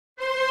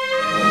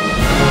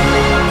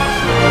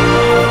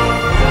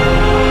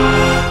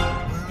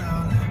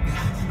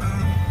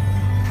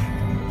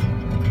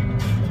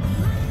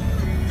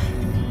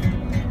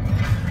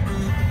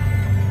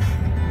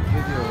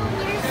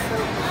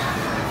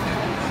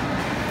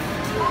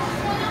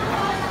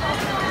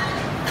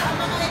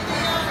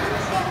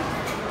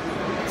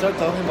Start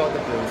talking about the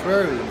place.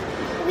 Where are we?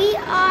 We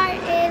are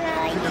in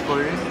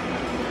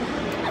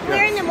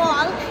we're in the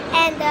mall,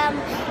 and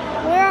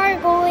we are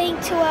going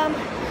to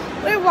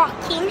we're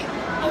walking,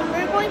 and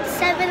we're going to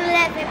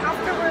 7-Eleven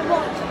after we're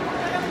walking.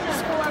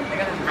 So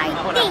I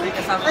think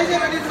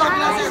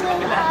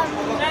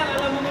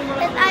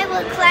that I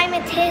will climb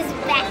at his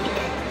back.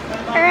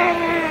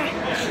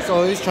 She's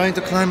always trying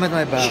to climb at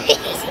my back.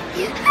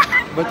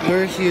 But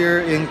we're here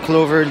in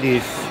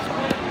Cloverleaf.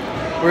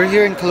 We're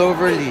here in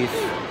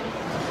Cloverleaf.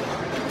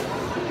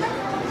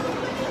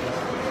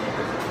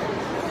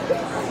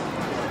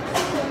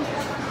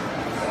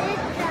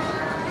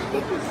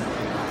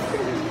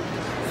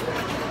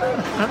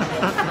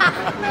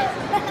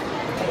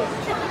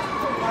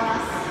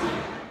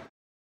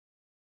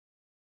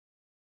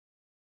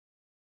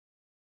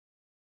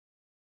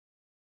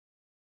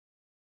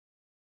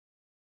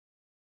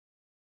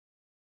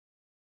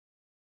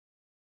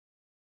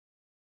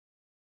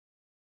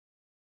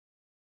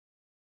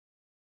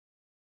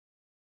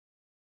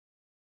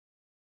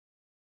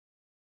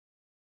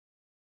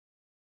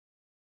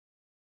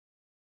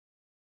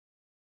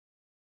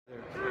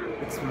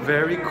 It's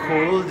very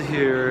cold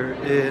here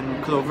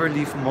in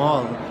Cloverleaf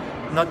Mall.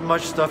 Not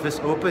much stuff is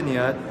open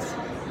yet.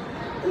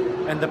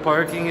 And the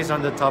parking is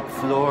on the top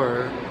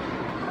floor.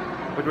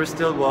 But we're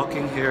still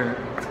walking here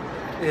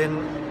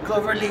in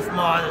Cloverleaf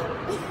Mall.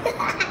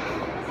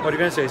 What are you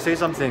gonna say? Say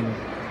something.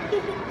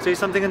 Say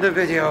something in the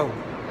video.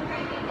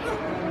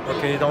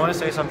 Okay, you don't want to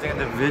say something in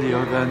the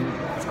video, then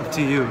it's up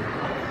to you.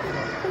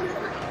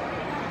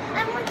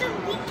 I want to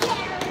be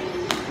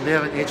carried. They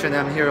have an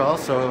H&M here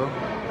also.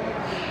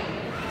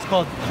 It's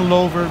called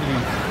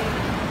Cloverleaf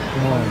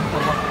Mall.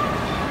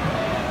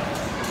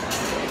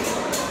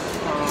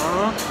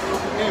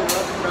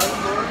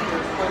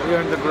 We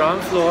are on the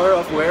ground floor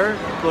of where?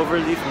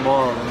 Cloverleaf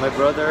Mall. And my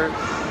brother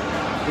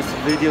is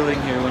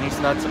videoing here when he's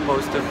not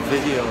supposed to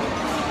video.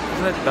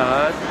 Isn't it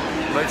bad?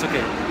 But it's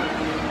okay.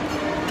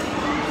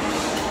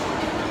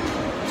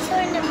 So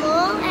in the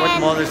mall. What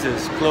mall is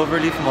this?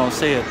 Cloverleaf Mall.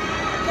 Say it.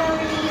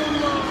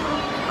 Cloverleaf Mall.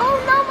 Oh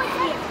no, my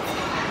head.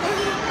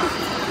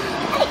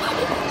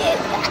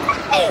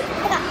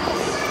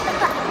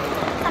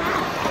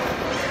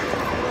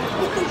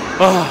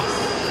 Oh,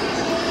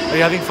 are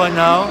you having fun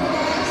now?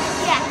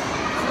 Yeah.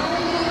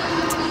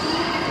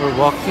 We're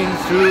walking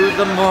through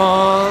the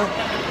mall.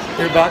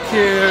 You're back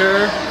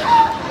here.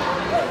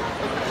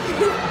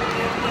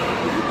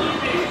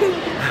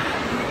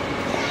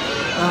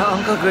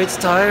 Uncle Great's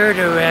tired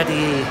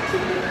already.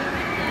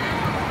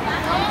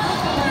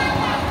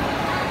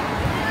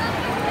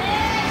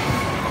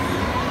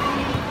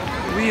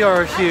 We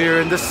are here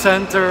in the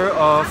center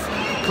of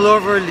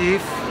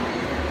Cloverleaf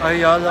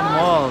Ayala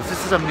Mall.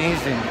 This is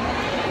amazing.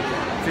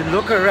 If you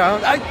look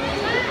around,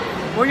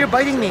 where you're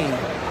biting me?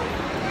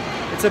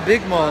 It's a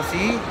big mall,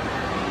 see?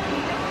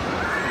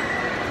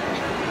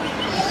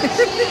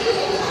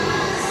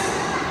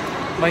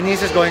 My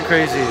niece is going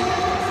crazy.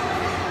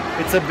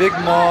 It's a big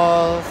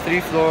mall,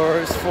 3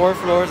 floors, 4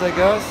 floors, I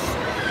guess.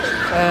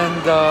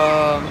 And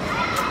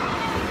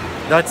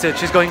that's it.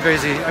 She's going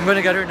crazy. I'm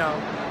gonna get her now.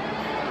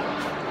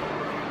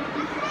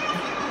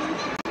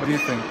 What do you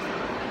think?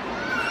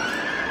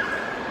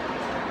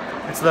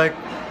 It's like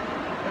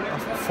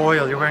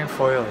foil. You're wearing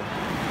foil.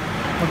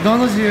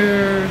 McDonald's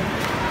here.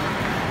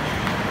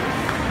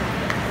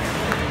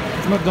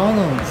 It's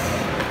McDonald's.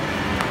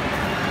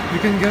 You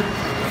can get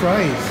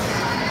fries.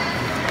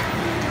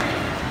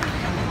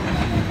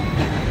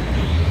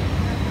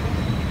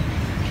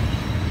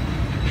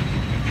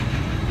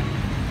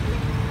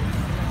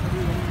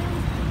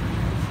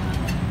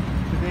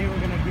 Today we're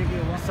gonna give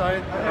you one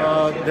side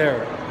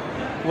there.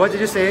 What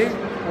did you say?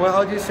 Well,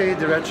 how do you say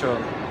derecho?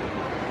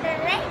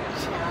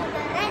 Derecho,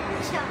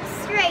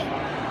 straight.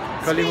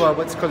 Kaliwa,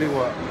 what's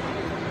kaliwa?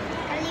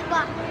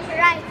 Kaliwa,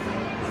 right.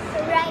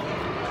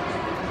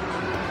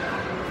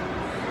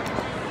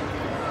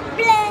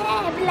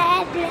 Blah,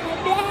 blah, blah,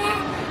 blah,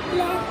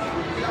 blah.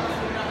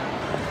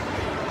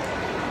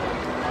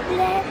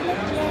 Blah, blah,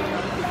 blah,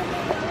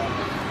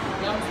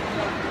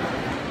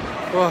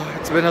 Oh,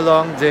 it's been a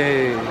long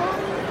day.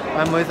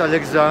 I'm with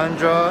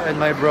Alexandra and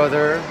my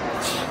brother.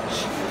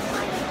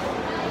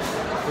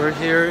 We're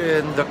here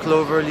in the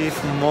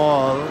Cloverleaf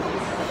Mall,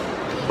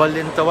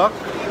 Balintawak.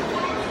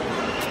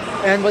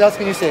 And what else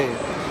can you say?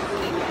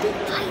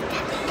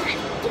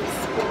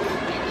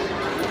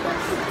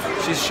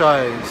 She's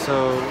shy,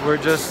 so we're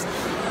just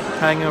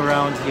hanging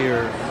around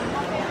here.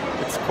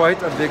 It's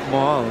quite a big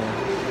mall.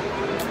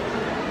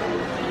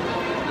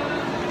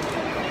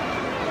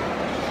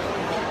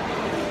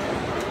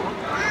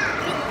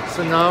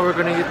 So now we're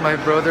gonna eat my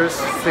brother's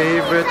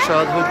favorite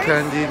childhood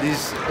candy,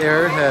 these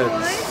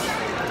Airheads.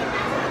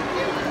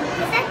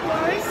 Is that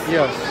yours?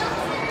 Yes,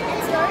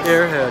 That's yours?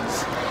 Airheads.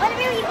 But I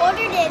really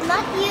ordered it,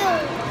 not you.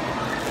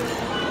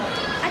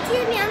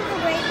 Actually, my uncle,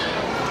 right?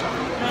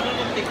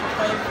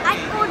 I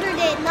ordered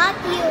it, not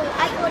you.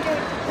 I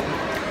ordered.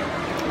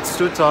 It's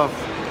too tough.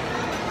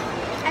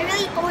 I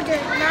really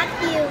ordered, not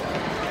you.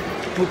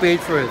 Who paid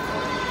for it?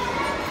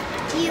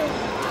 You.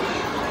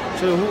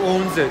 So who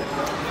owns it?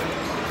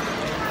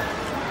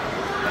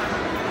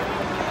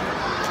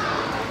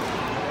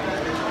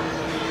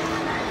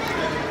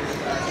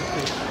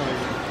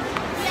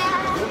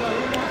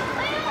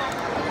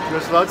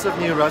 There's lots of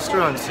new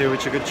restaurants here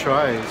which you could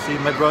try. See,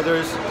 my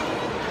brother's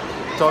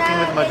talking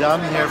with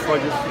Madame here for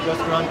this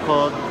restaurant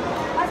called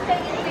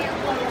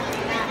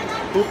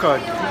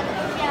Pukad.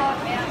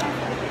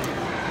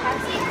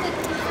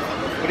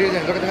 What are you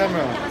doing? Look at the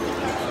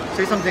camera.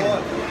 Say something.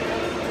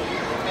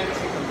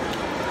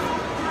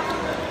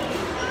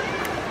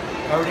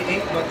 I already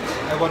ate, but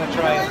I want to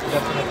try it,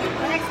 definitely.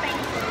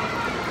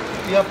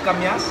 You have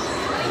kamyas?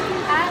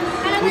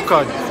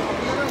 Pukad.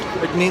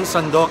 It means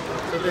sandok.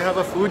 So they have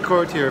a food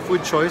court here,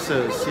 food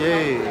choices.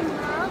 Yay.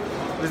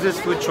 This is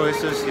food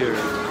choices here.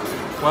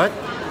 What?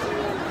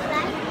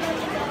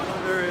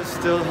 Mother is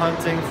still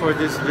hunting for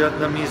this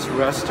Vietnamese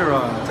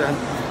restaurant, and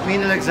me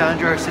and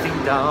Alexandra are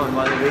sitting down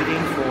while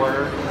waiting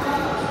for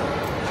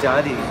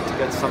Daddy to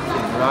get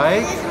something,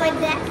 right? Is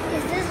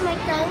this my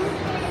tongue?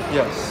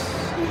 Yes.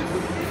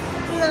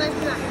 No,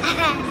 it's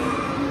not.